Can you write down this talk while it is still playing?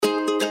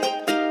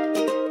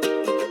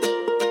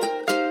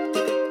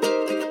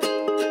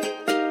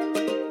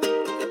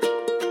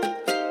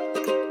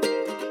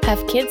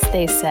Have kids,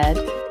 they said.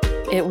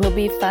 It will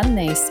be fun,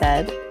 they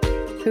said.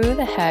 Who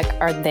the heck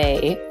are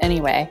they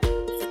anyway?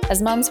 As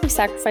moms, we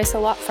sacrifice a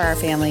lot for our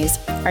families,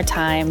 our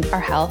time, our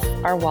health,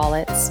 our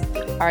wallets,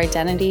 our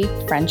identity,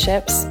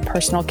 friendships,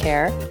 personal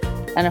care,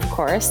 and of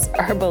course,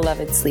 our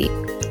beloved sleep.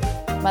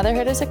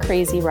 Motherhood is a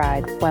crazy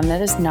ride, one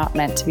that is not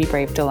meant to be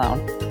braved alone.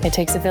 It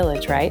takes a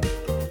village, right?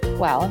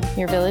 Well,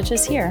 your village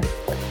is here.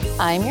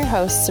 I'm your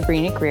host,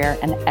 Sabrina Greer,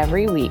 and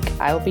every week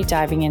I will be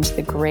diving into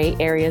the gray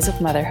areas of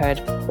motherhood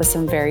with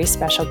some very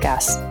special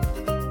guests.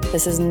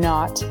 This is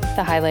not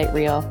the highlight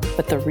reel,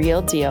 but the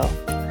real deal.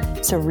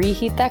 So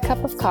reheat that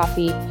cup of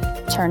coffee,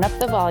 turn up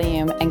the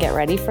volume, and get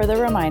ready for the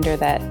reminder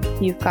that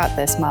you've got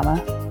this, mama.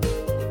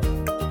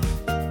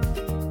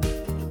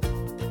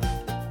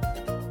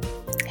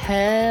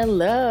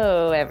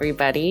 Hello,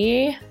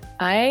 everybody.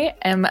 I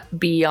am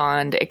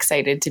beyond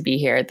excited to be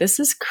here. This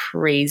is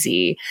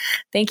crazy.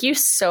 Thank you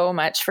so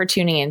much for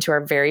tuning in to our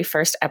very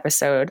first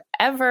episode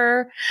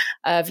ever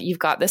of You've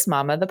Got This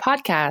Mama, the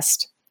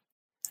podcast.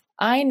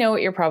 I know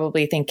what you're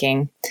probably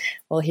thinking.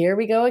 Well, here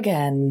we go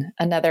again.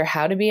 Another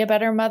How to Be a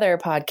Better Mother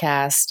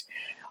podcast.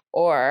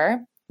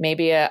 Or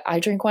maybe a I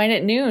Drink Wine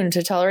at Noon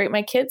to Tolerate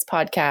My Kids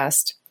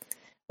podcast.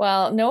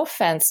 Well, no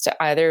offense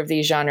to either of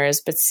these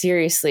genres, but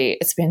seriously,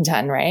 it's been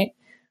done, right?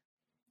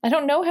 I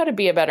don't know how to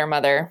be a better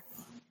mother.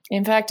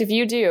 In fact, if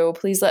you do,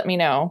 please let me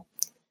know.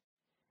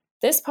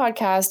 This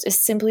podcast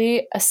is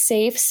simply a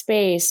safe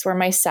space where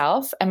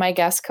myself and my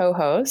guest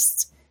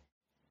co-hosts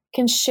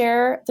can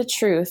share the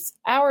truth,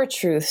 our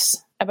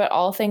truths, about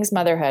all things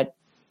motherhood.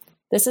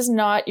 This is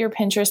not your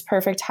Pinterest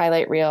perfect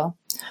highlight reel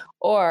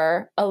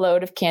or a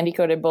load of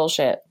candy-coated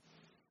bullshit.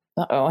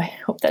 Uh-oh, I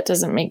hope that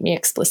doesn't make me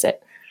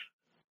explicit.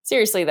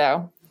 Seriously,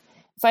 though,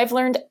 if I've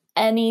learned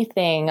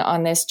anything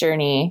on this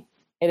journey,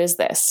 it is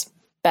this.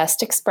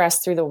 Best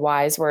expressed through the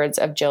wise words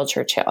of Jill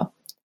Churchill.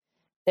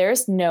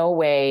 There's no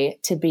way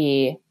to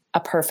be a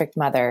perfect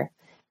mother,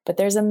 but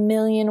there's a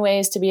million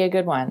ways to be a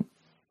good one.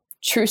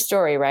 True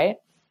story, right?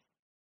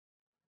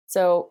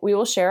 So we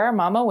will share our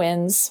mama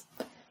wins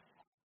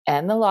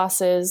and the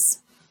losses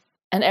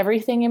and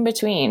everything in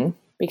between,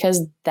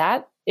 because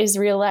that is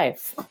real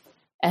life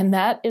and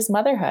that is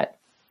motherhood.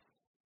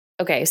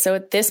 Okay, so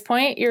at this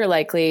point, you're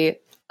likely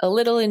a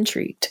little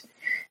intrigued.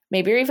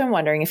 Maybe you're even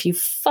wondering if you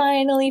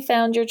finally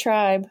found your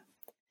tribe.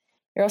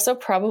 You're also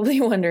probably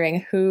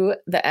wondering who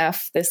the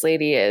F this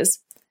lady is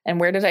and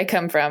where did I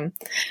come from.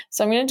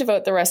 So I'm going to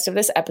devote the rest of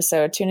this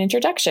episode to an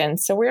introduction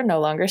so we're no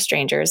longer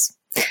strangers.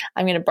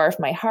 I'm going to barf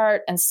my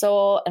heart and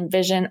soul and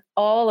vision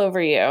all over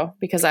you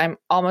because I'm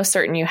almost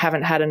certain you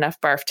haven't had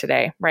enough barf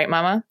today. Right,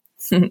 mama?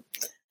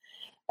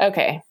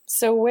 Okay,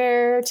 so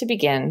where to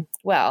begin?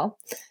 Well,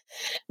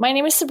 my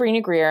name is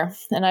Sabrina Greer,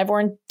 and I've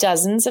worn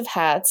dozens of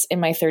hats in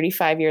my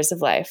 35 years of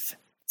life.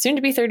 Soon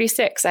to be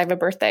 36. I have a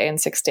birthday in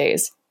 6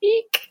 days.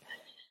 Eek!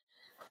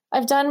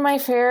 I've done my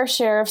fair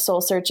share of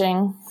soul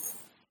searching,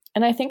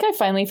 and I think I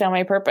finally found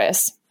my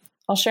purpose.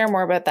 I'll share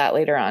more about that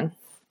later on.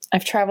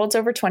 I've traveled to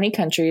over 20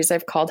 countries.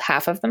 I've called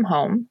half of them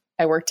home.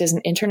 I worked as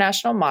an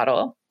international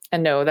model,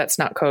 and no, that's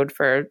not code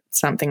for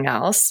something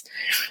else.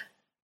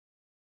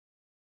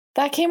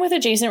 That came with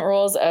adjacent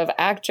roles of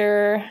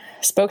actor,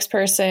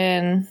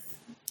 spokesperson,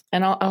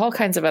 and all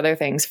kinds of other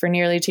things for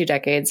nearly 2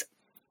 decades.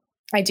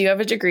 I do have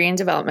a degree in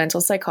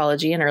developmental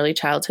psychology and early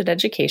childhood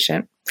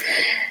education.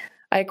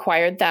 I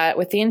acquired that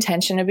with the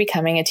intention of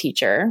becoming a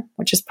teacher,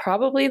 which is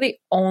probably the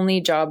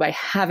only job I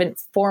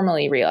haven't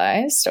formally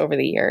realized over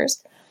the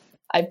years.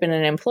 I've been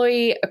an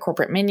employee, a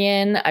corporate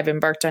minion. I've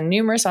embarked on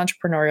numerous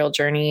entrepreneurial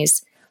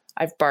journeys.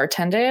 I've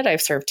bartended.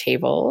 I've served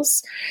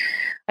tables.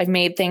 I've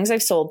made things,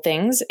 I've sold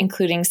things,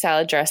 including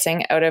salad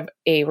dressing out of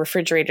a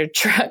refrigerated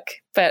truck,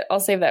 but I'll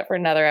save that for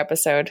another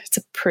episode. It's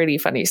a pretty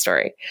funny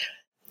story.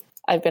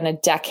 I've been a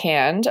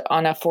deckhand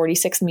on a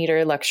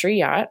 46-meter luxury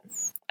yacht.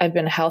 I've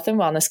been a health and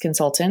wellness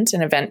consultant,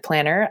 an event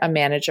planner, a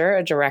manager,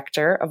 a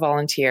director, a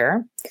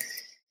volunteer.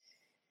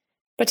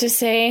 But to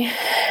say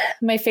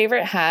my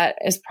favorite hat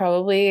is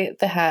probably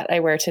the hat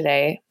I wear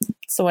today.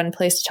 It's the one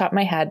placed atop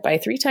my head by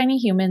 3 tiny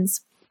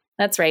humans.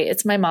 That's right,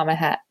 it's my mama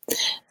hat.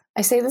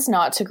 I say this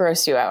not to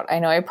gross you out. I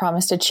know I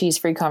promised a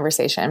cheese-free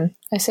conversation.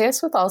 I say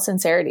this with all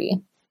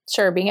sincerity.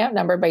 Sure, being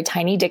outnumbered by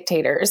tiny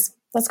dictators,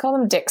 let's call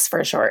them dicks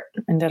for short.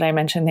 And did I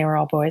mention they were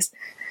all boys?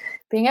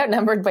 Being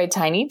outnumbered by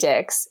tiny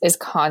dicks is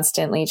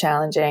constantly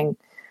challenging.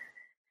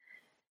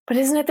 But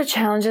isn't it the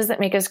challenges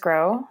that make us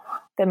grow,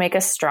 that make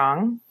us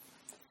strong?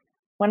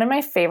 One of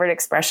my favorite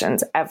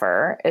expressions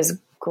ever is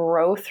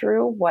grow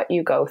through what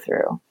you go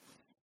through.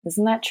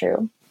 Isn't that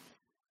true?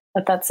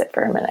 Let that sit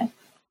for a minute.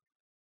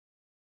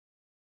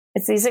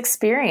 It's these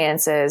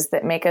experiences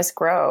that make us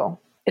grow.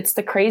 It's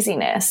the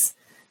craziness.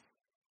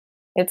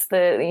 It's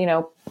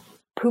the,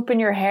 poop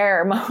in your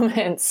hair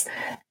moments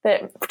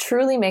that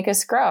truly make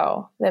us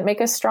grow, that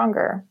make us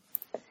stronger.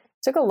 It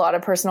took a lot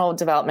of personal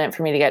development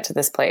for me to get to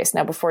this place.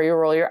 Now, before you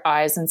roll your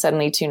eyes and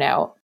suddenly tune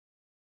out,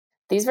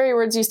 these very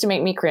words used to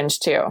make me cringe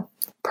too.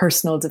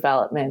 Personal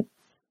development.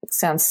 It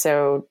sounds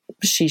so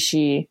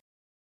she.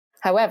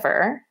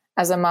 However,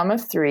 as a mom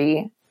of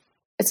 3,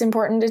 it's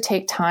important to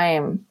take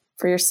time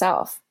for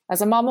yourself.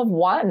 As a mom of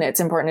one, it's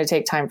important to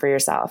take time for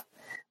yourself.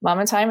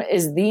 Mama time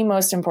is the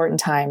most important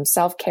time.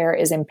 Self-care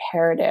is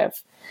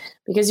imperative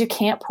because you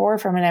can't pour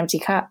from an empty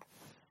cup.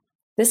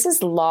 This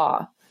is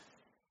law.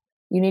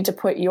 You need to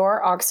put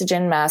your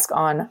oxygen mask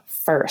on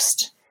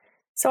first.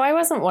 So I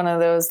wasn't one of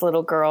those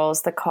little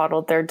girls that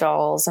coddled their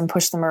dolls and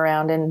pushed them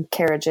around in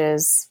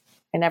carriages.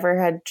 I never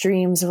had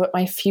dreams of what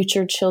my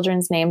future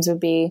children's names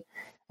would be.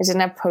 I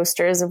didn't have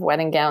posters of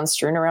wedding gowns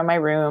strewn around my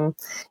room.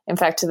 In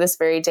fact, to this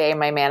very day,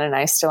 my man and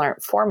I still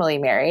aren't formally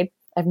married.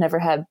 I've never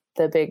had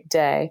the big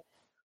day.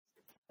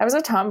 I was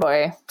a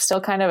tomboy, still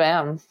kind of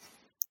am.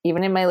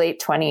 Even in my late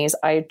 20s,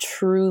 I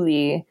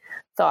truly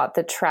thought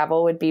that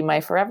travel would be my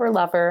forever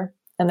lover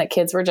and that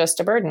kids were just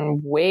a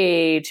burden.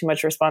 Way too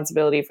much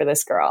responsibility for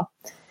this girl.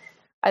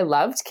 I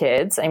loved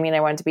kids. I mean,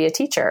 I wanted to be a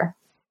teacher.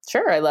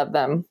 Sure, I loved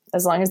them,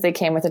 as long as they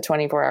came with a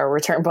 24-hour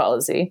return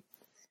policy.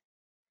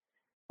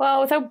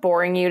 Well, without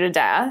boring you to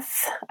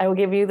death, I will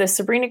give you the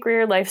Sabrina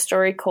Greer life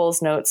story Coles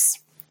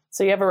Notes,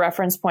 so you have a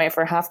reference point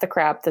for half the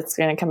crap that's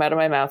going to come out of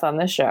my mouth on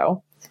this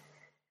show.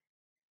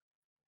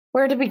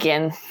 Where to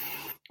begin?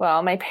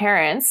 Well, my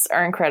parents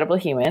are incredible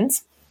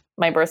humans.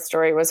 My birth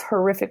story was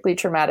horrifically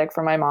traumatic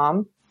for my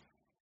mom.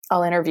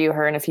 I'll interview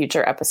her in a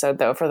future episode,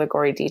 though, for the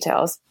gory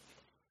details.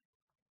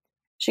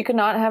 She could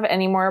not have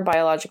any more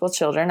biological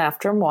children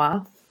after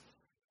moi.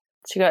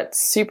 She got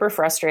super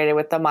frustrated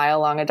with the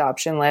mile-long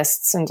adoption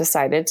lists and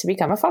decided to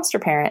become a foster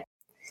parent.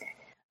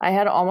 I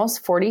had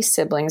almost 40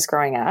 siblings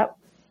growing up.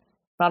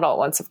 Not all at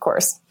once, of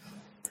course.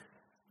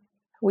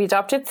 We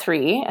adopted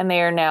 3, and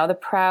they are now the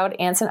proud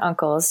aunts and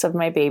uncles of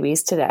my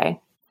babies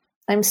today.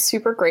 I'm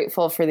super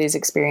grateful for these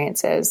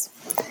experiences.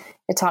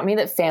 It taught me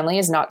that family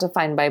is not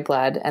defined by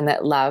blood and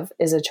that love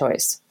is a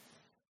choice.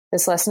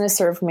 This lesson has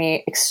served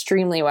me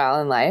extremely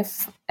well in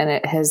life, and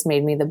it has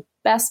made me the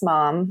best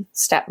mom,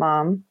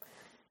 stepmom,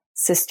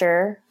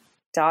 sister,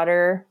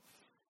 daughter,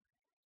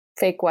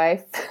 fake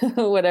wife,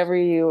 whatever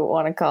you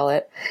want to call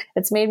it.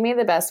 It's made me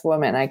the best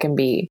woman I can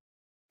be.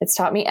 It's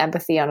taught me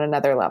empathy on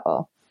another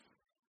level.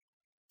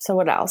 So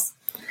what else?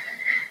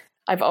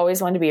 I've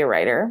always wanted to be a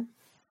writer.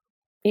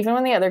 Even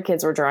when the other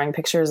kids were drawing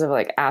pictures of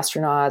like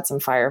astronauts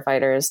and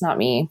firefighters, not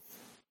me.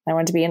 I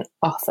wanted to be an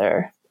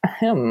author.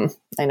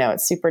 I know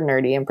it's super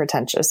nerdy and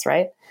pretentious,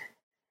 right?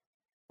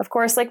 Of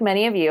course, like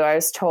many of you, I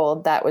was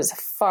told that was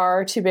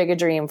far too big a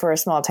dream for a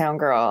small town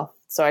girl.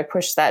 So I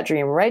pushed that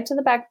dream right to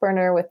the back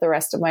burner with the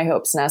rest of my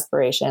hopes and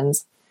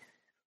aspirations.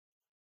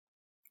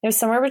 It was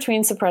somewhere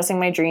between suppressing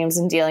my dreams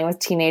and dealing with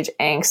teenage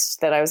angst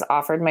that I was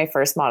offered my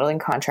first modeling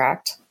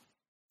contract.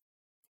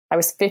 I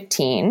was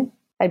 15.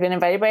 I'd been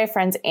invited by a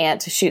friend's aunt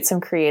to shoot some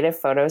creative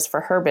photos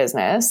for her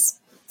business.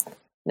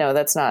 No,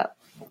 that's not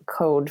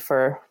code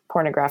for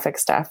pornographic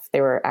stuff.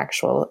 They were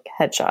actual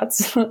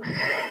headshots.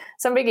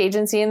 Some big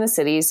agency in the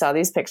city saw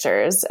these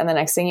pictures, and the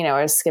next thing you know,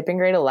 I was skipping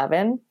grade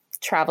 11,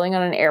 traveling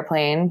on an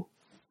airplane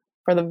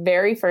for the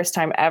very first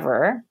time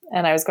ever,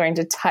 and I was going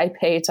to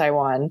Taipei,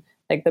 Taiwan,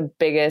 like the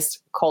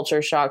biggest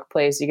culture shock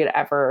place you could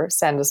ever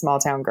send a small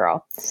town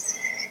girl.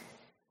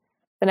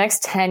 The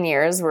next 10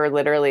 years were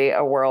literally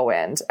a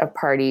whirlwind of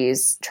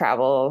parties,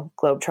 travel,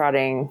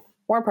 globetrotting,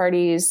 more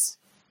parties,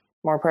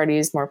 more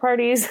parties, more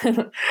parties.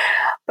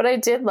 But I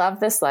did love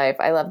this life.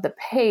 I loved the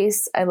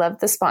pace. I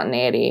loved the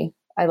spontaneity.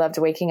 I loved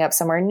waking up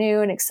somewhere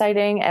new and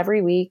exciting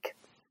every week.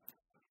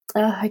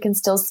 I can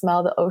still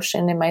smell the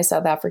ocean in my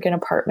South African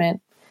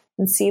apartment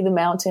and see the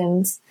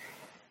mountains.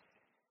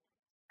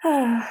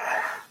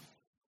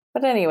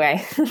 But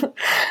anyway,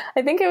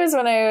 I think it was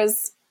when I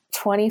was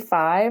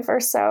 25 or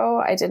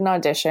so, I did an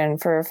audition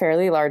for a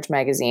fairly large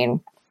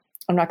magazine.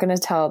 I'm not going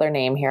to tell their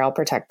name here. I'll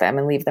protect them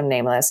and leave them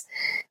nameless.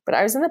 But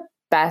I was in the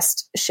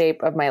best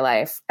shape of my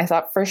life. I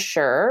thought for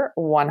sure,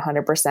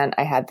 100%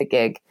 I had the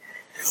gig.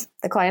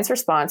 The client's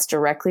response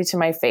directly to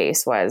my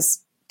face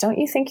was, "Don't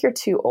you think you're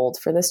too old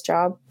for this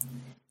job?"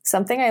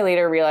 Something I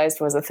later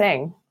realized was a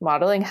thing.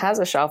 Modeling has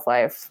a shelf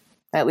life.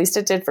 At least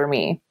it did for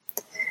me.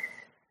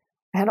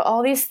 I had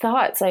all these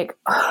thoughts like,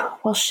 oh,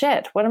 well,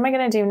 shit, what am I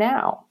going to do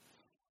now?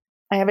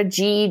 I have a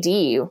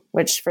GED,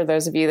 which for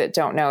those of you that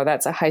don't know,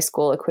 that's a high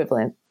school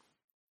equivalent.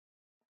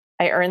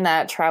 I earned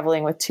that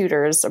traveling with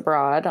tutors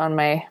abroad on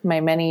my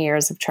many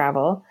years of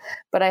travel,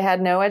 but I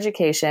had no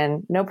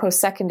education, no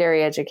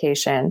post-secondary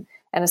education,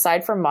 and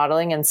aside from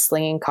modeling and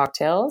slinging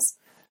cocktails,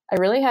 I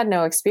really had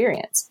no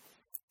experience.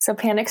 So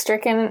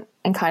panic-stricken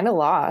and kind of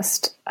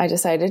lost, I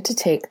decided to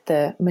take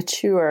the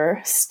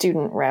mature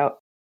student route.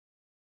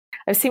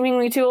 I'm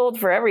seemingly too old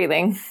for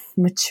everything.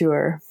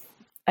 Mature.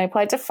 I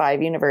applied to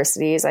 5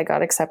 universities. I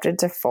got accepted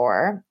to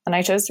 4, and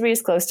I chose to be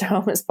as close to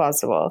home as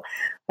possible.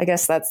 I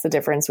guess that's the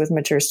difference with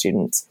mature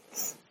students.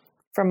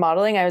 For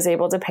modeling, I was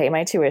able to pay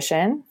my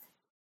tuition,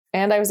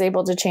 and I was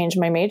able to change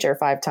my major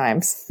 5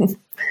 times.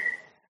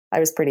 I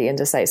was pretty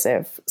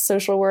indecisive.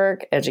 Social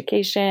work,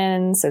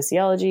 education,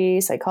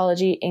 sociology,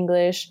 psychology,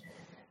 English.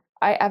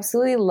 I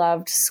absolutely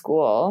loved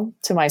school,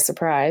 to my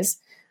surprise,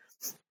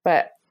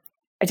 but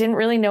I didn't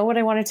really know what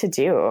I wanted to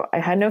do. I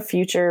had no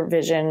future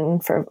vision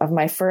of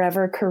my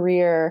forever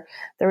career.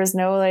 There was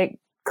no like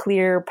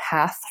clear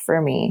path for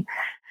me.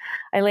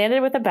 I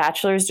landed with a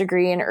bachelor's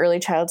degree in early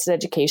childhood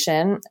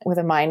education with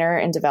a minor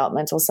in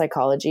developmental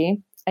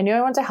psychology. I knew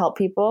I wanted to help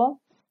people.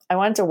 I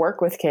wanted to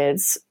work with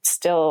kids.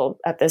 Still,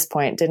 at this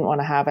point, didn't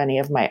want to have any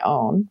of my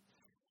own.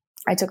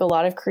 I took a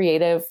lot of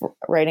creative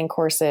writing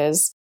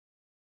courses.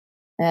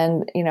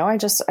 And,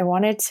 I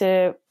wanted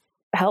to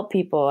help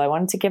people. I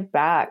wanted to give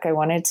back. I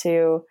wanted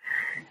to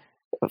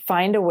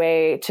find a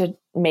way to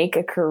make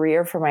a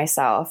career for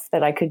myself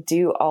that I could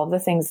do all the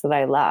things that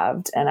I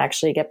loved and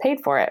actually get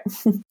paid for it.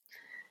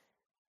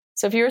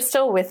 So if you're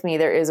still with me,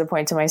 there is a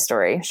point to my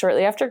story.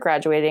 Shortly after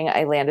graduating,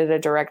 I landed a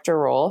director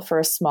role for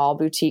a small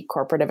boutique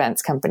corporate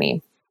events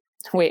company.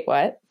 Wait,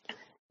 what?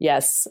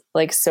 Yes,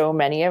 like so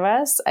many of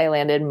us, I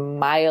landed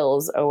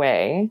miles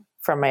away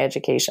from my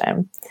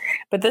education.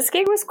 But this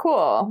gig was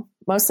cool,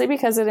 mostly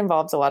because it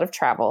involved a lot of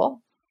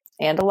travel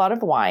and a lot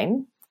of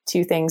wine,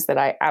 two things that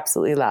I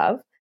absolutely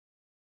love.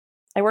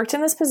 I worked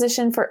in this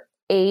position for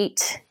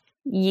 8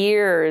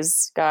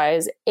 years,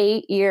 guys,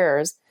 8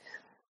 years.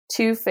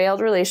 2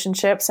 failed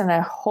relationships and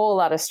a whole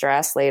lot of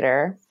stress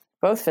later,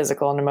 both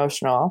physical and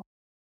emotional.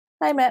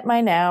 I met my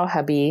now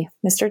hubby,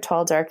 Mr.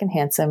 Tall, Dark, and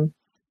Handsome.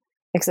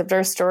 Except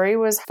our story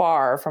was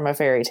far from a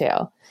fairy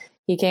tale.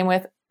 He came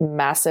with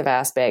massive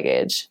ass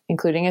baggage,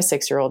 including a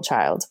 6-year-old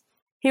child.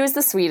 He was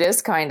the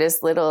sweetest,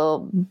 kindest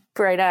little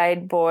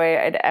bright-eyed boy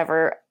I'd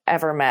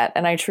ever met,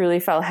 and I truly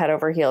fell head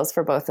over heels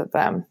for both of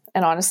them.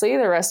 And honestly,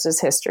 the rest is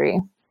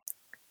history.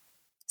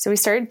 So we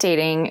started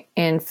dating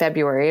in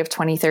February of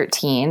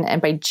 2013,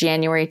 and by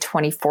January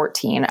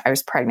 2014, I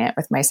was pregnant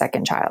with my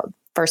second child.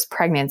 First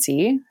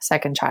pregnancy,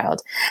 second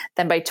child.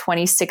 Then by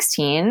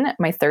 2016,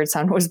 my third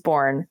son was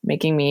born,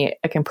 making me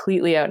a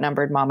completely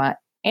outnumbered mama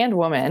and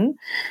woman.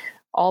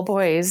 All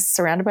boys,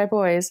 surrounded by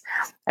boys.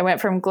 I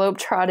went from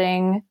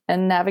globetrotting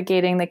and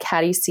navigating the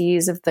catty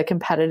seas of the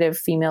competitive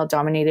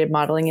female-dominated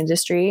modeling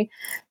industry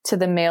to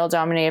the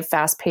male-dominated,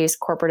 fast-paced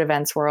corporate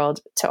events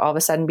world to all of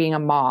a sudden being a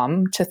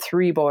mom to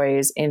 3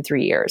 boys in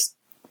 3 years.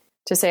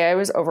 To say I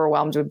was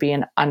overwhelmed would be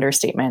an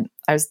understatement.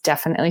 I was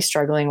definitely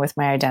struggling with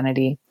my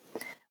identity.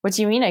 What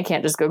do you mean I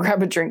can't just go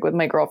grab a drink with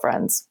my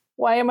girlfriends?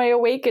 Why am I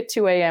awake at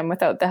 2 a.m.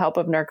 without the help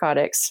of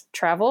narcotics?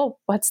 Travel?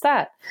 What's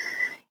that?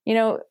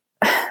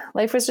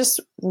 Life was just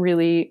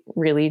really,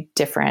 really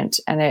different,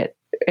 and it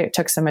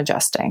took some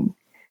adjusting.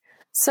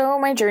 So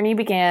my journey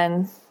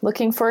began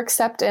looking for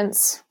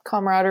acceptance,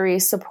 camaraderie,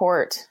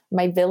 support,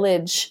 my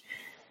village.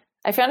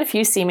 I found a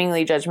few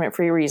seemingly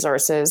judgment-free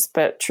resources,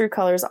 but true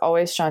colors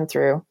always shone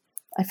through.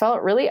 I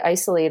felt really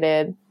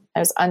isolated. I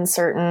was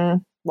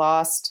uncertain,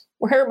 lost.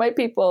 Where are my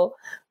people?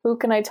 Who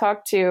can I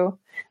talk to?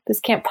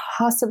 This can't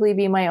possibly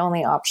be my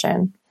only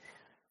option.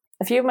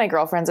 A few of my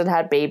girlfriends had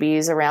had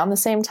babies around the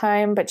same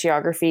time, but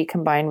geography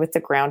combined with the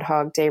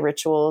Groundhog Day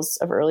rituals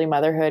of early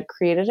motherhood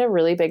created a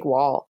really big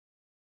wall,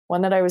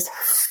 one that I was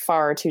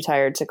far too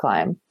tired to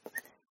climb.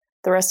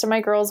 The rest of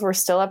my girls were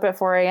still up at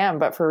 4 a.m.,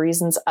 but for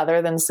reasons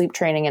other than sleep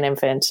training an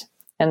infant.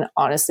 And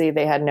honestly,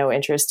 they had no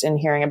interest in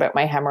hearing about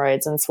my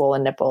hemorrhoids and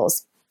swollen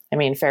nipples. I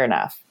mean, fair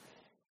enough.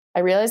 I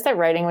realized that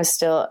writing was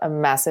still a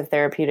massive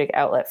therapeutic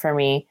outlet for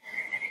me,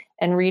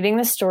 and reading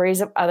the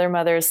stories of other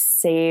mothers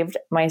saved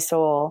my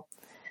soul.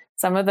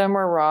 Some of them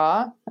were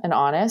raw and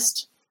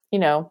honest,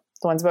 the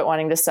ones about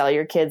wanting to sell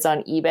your kids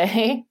on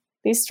eBay.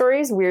 These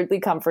stories weirdly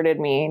comforted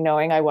me,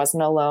 knowing I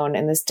wasn't alone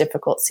in this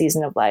difficult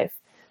season of life.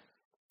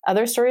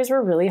 Other stories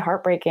were really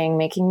heartbreaking,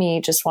 making me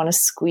just want to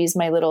squeeze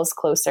my littles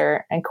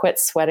closer and quit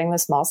sweating the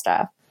small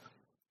stuff.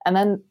 And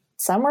then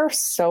some were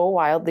so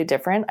wildly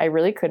different, I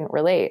really couldn't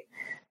relate.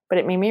 But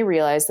it made me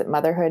realize that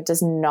motherhood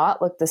does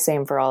not look the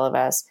same for all of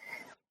us,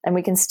 and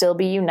we can still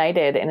be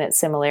united in its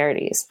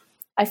similarities.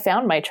 I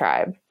found my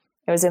tribe.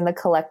 It was in the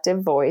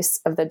collective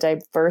voice of the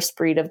diverse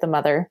breed of the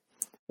mother,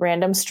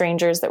 random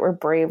strangers that were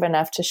brave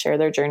enough to share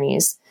their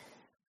journeys.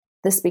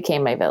 This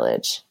became my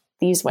village,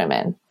 these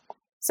women.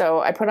 So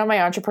I put on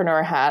my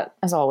entrepreneur hat,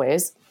 as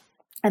always,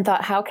 and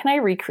thought, how can I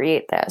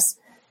recreate this?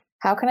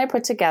 How can I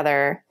put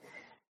together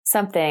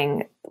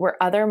something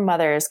where other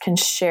mothers can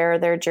share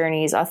their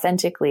journeys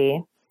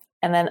authentically,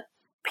 and then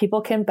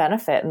people can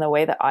benefit in the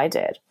way that I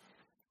did?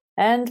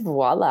 And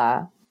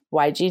voila,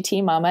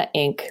 YGT Mama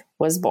Inc.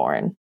 was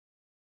born.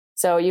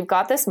 So You've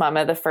Got This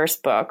Mama, the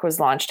first book, was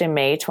launched in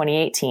May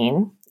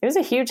 2018. It was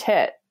a huge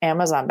hit.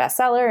 Amazon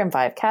bestseller in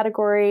 5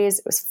 categories.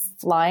 It was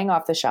flying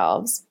off the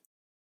shelves.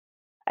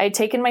 I had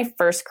taken my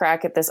first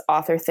crack at this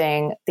author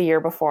thing the year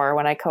before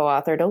when I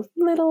co-authored a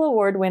little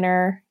award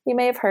winner. You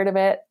may have heard of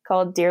it,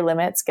 called Dear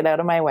Limits, Get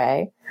Out of My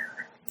Way.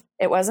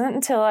 It wasn't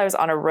until I was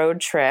on a road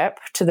trip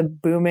to the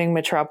booming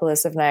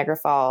metropolis of Niagara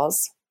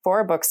Falls for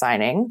a book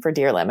signing for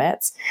Dear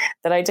Limits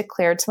that I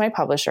declared to my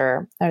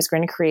publisher I was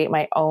going to create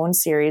my own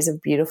series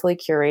of beautifully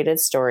curated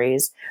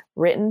stories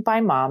written by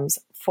moms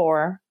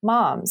for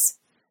moms.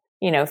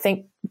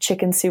 Think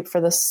chicken soup for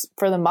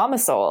the mama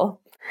soul.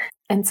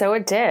 And so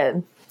it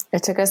did.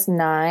 It took us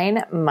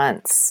 9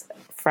 months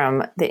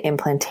from the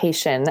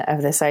implantation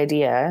of this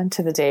idea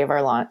to the day of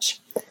our launch.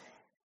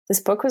 This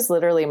book was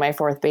literally my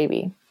fourth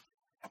baby.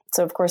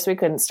 So of course we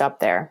couldn't stop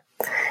there.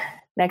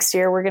 Next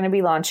year, we're going to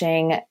be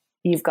launching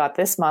You've Got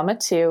This Mama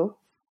Too,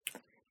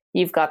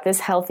 You've Got This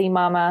Healthy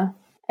Mama,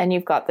 and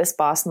You've Got This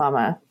Boss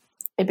Mama.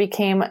 It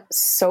became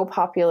so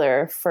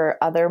popular for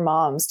other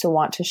moms to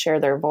want to share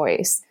their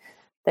voice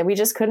that we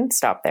just couldn't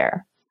stop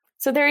there.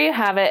 So there you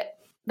have it.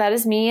 That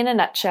is me in a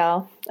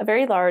nutshell, a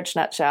very large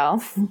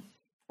nutshell.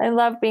 I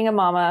love being a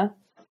mama.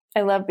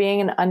 I love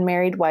being an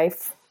unmarried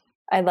wife.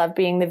 I love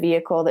being the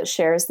vehicle that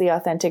shares the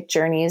authentic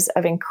journeys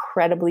of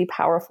incredibly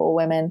powerful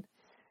women.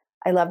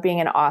 I love being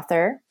an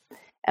author,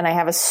 and I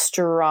have a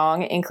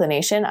strong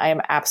inclination. I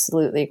am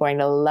absolutely going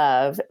to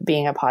love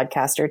being a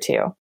podcaster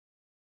too.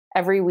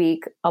 Every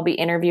week, I'll be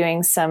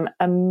interviewing some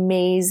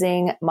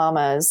amazing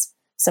mamas,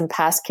 some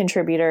past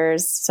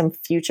contributors, some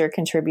future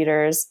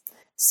contributors,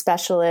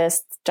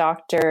 specialists,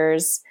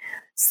 doctors,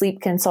 sleep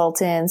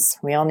consultants.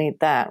 We all need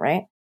that,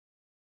 right?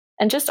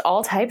 And just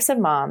all types of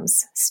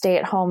moms,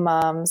 stay-at-home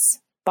moms,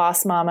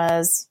 boss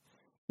mamas,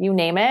 you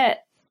name it,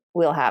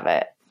 we'll have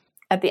it.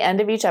 At the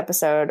end of each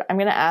episode, I'm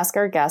going to ask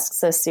our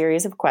guests a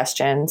series of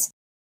questions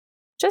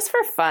just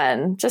for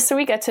fun, just so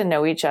we get to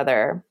know each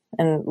other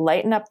and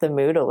lighten up the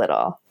mood a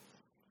little.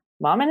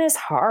 Momming is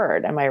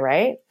hard, am I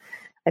right?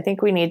 I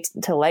think we need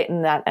to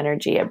lighten that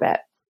energy a bit.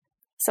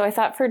 So I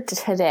thought for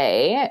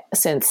today,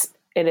 since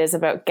it is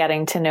about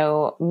getting to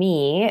know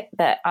me,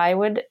 that I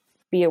would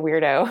be a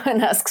weirdo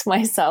and ask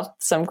myself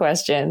some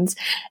questions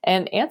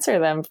and answer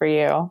them for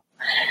you.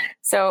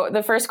 So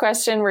the first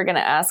question we're going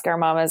to ask our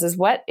mamas is,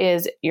 what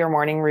is your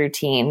morning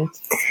routine?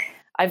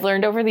 I've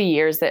learned over the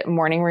years that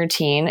morning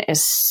routine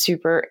is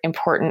super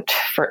important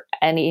for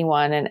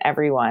anyone and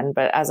everyone.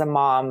 But as a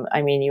mom,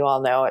 I mean, you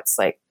all know it's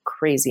like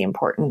crazy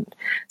important.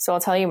 So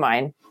I'll tell you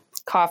mine.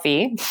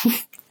 Coffee.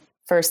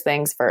 First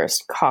things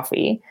first,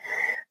 coffee.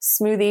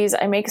 Smoothies.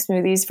 I make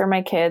smoothies for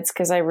my kids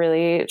because I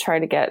really try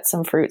to get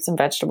some fruits and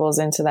vegetables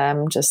into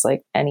them just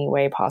like any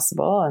way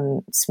possible.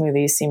 And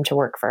smoothies seem to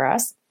work for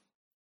us.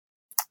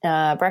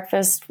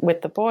 Breakfast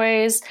with the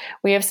boys.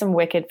 We have some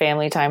wicked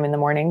family time in the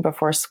morning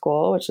before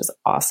school, which is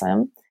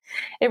awesome.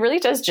 It really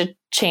does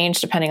change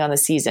depending on the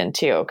season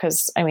too.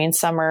 Because I mean,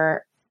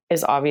 summer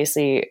is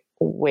obviously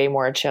way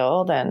more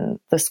chill than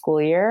the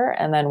school year.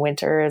 And then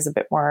winter is a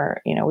bit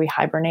more, we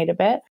hibernate a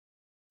bit.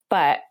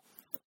 But,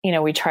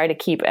 we try to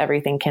keep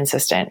everything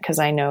consistent because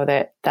I know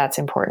that that's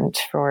important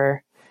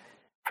for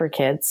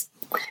kids.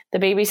 The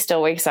baby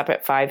still wakes up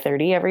at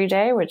 5:30 every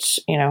day, which,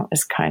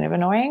 is kind of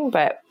annoying,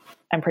 but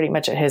I'm pretty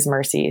much at his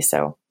mercy.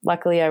 So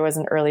luckily I was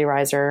an early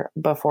riser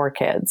before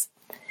kids.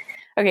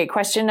 Okay.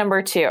 Question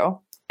number 2.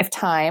 If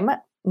time,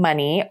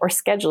 money, or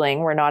scheduling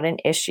were not an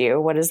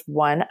issue, what is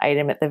one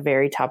item at the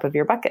very top of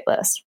your bucket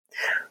list?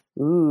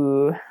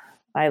 Ooh,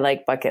 I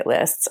like bucket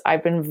lists.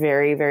 I've been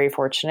very, very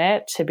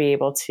fortunate to be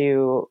able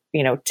to,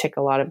 tick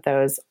a lot of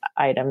those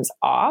items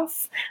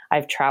off.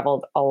 I've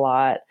traveled a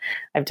lot.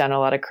 I've done a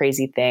lot of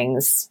crazy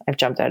things. I've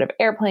jumped out of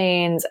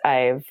airplanes.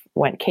 I've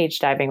went cage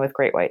diving with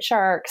great white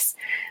sharks.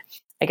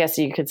 I guess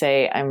you could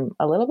say I'm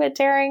a little bit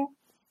daring,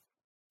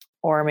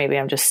 or maybe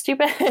I'm just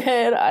stupid.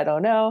 I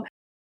don't know.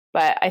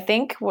 But I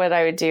think what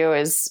I would do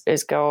is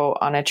go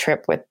on a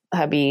trip with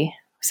hubby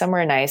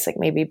somewhere nice, like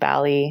maybe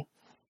Bali,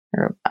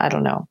 or I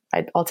don't know.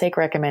 I'll take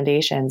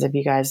recommendations if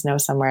you guys know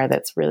somewhere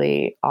that's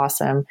really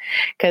awesome.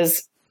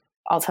 Because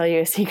I'll tell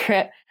you a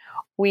secret.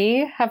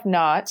 We have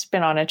not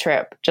been on a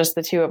trip, just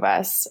the two of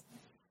us,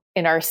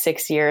 in our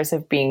 6 years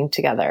of being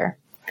together.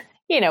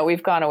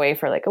 We've gone away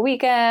for like a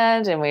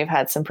weekend and we've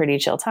had some pretty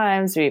chill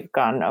times. We've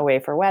gone away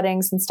for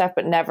weddings and stuff,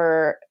 but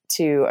never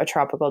to a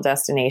tropical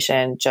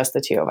destination, just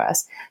the two of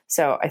us.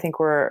 So I think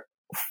we're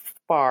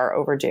far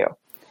overdue.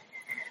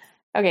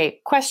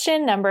 Okay.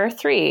 Question number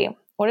 3.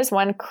 What is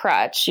one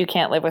crutch you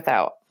can't live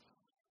without?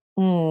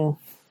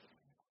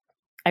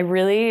 I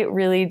really,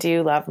 really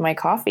do love my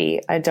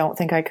coffee. I don't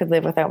think I could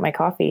live without my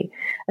coffee,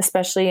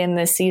 especially in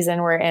this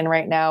season we're in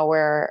right now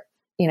where,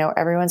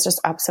 everyone's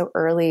just up so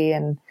early.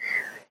 And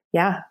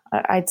yeah,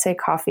 I'd say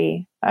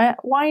coffee,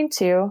 wine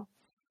too,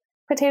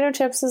 potato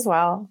chips as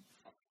well.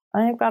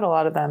 I've got a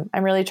lot of them.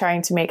 I'm really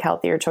trying to make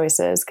healthier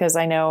choices because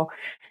I know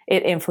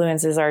it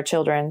influences our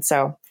children.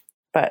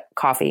 But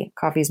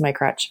coffee's my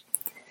crutch.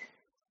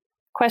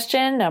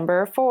 Question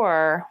number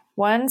 4.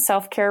 One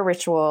self-care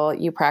ritual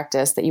you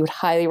practice that you would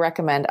highly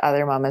recommend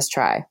other mamas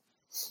try.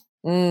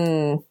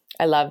 I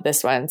love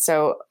this one.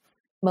 So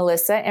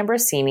Melissa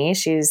Ambrosini,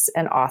 she's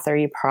an author.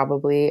 You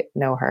probably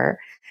know her.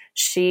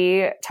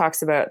 She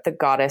talks about the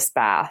goddess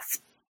bath,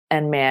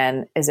 and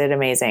man, is it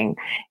amazing.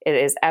 It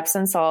is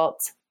Epsom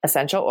salt,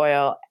 essential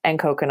oil, and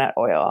coconut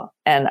oil.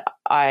 And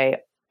I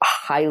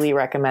highly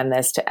recommend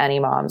this to any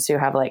moms who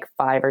have like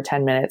 5 or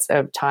 10 minutes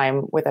of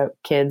time without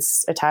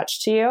kids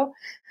attached to you.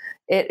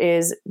 It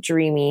is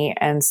dreamy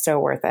and so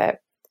worth it.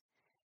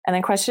 And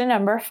then question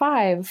number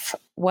 5,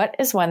 what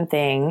is one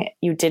thing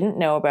you didn't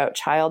know about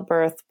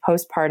childbirth,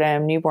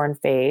 postpartum, newborn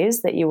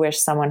phase that you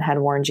wish someone had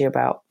warned you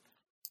about?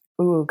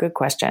 Ooh, good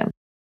question.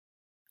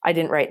 I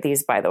didn't write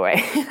these, by the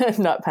way.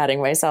 I'm not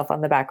patting myself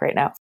on the back right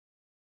now.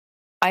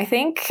 I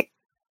think,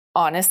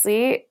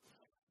 honestly,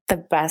 the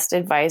best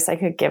advice I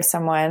could give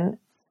someone,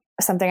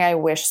 something I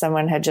wish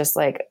someone had just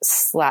like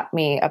slapped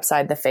me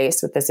upside the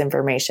face with this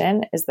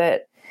information, is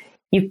that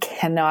you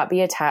cannot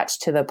be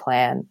attached to the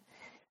plan.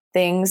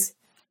 Things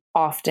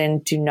often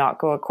do not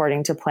go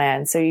according to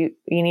plan. So you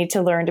need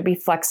to learn to be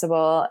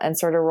flexible and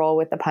sort of roll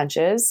with the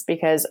punches,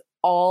 because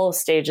all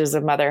stages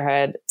of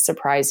motherhood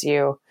surprise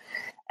you.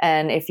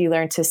 And if you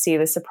learn to see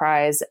the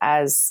surprise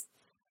as,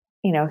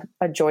 you know,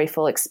 a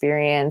joyful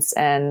experience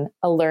and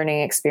a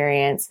learning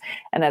experience,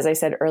 and as I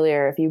said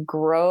earlier, if you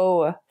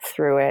grow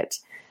through it,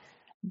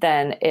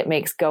 then it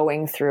makes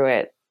going through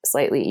it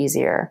slightly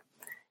easier.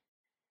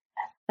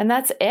 And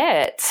that's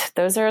it.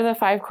 Those are the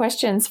 5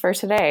 questions for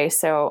today.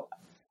 So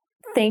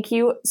thank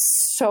you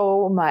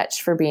so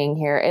much for being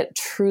here. It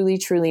truly,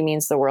 truly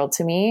means the world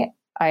to me.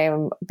 I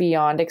am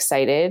beyond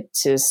excited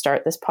to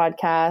start this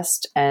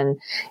podcast and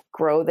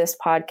grow this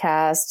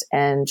podcast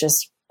and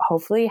just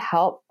hopefully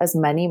help as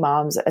many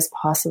moms as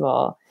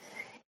possible.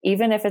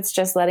 Even if it's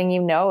just letting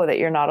you know that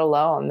you're not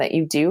alone, that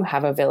you do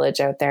have a village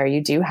out there,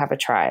 you do have a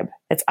tribe.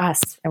 It's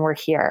us and we're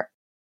here.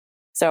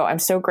 So I'm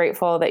so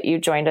grateful that you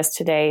joined us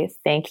today.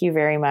 Thank you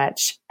very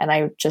much. And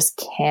I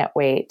just can't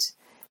wait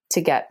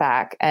to get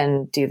back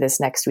and do this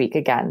next week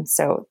again.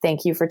 So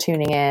thank you for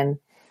tuning in.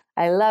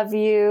 I love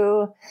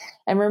you.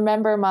 And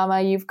remember,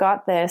 Mama, you've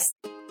got this.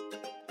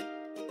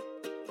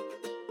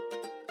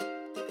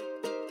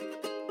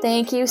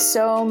 Thank you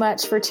so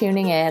much for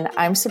tuning in.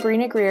 I'm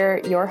Sabrina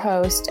Greer, your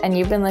host, and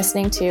you've been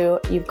listening to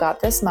You've Got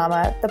This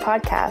Mama, the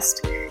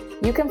podcast.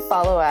 You can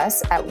follow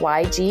us at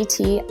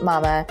YGT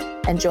Mama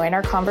and join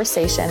our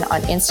conversation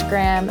on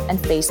Instagram and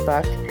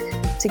Facebook.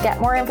 To get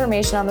more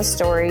information on the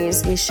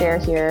stories we share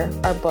here,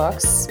 our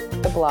books,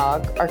 the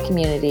blog, our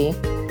community,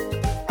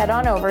 head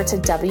on over to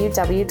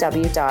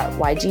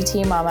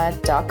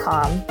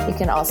www.ygtmama.com. You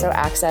can also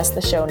access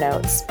the show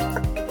notes.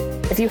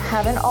 If you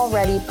haven't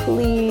already,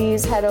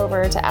 please head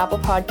over to Apple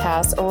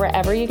Podcasts or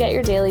wherever you get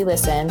your daily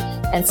listen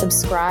and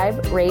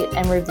subscribe, rate,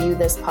 and review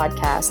this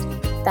podcast.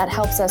 That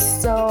helps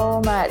us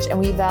so much, and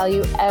we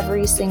value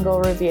every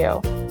single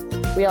review.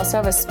 We also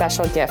have a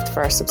special gift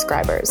for our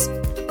subscribers.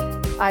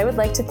 I would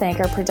like to thank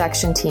our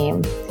production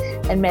team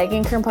and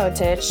Megan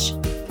Krmpotich,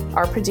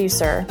 our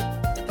producer,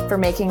 for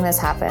making this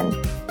happen.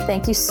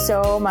 Thank you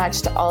so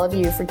much to all of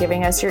you for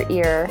giving us your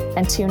ear,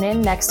 and tune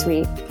in next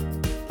week.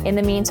 In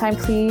the meantime,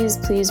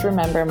 please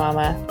remember,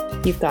 Mama,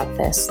 you've got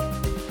this.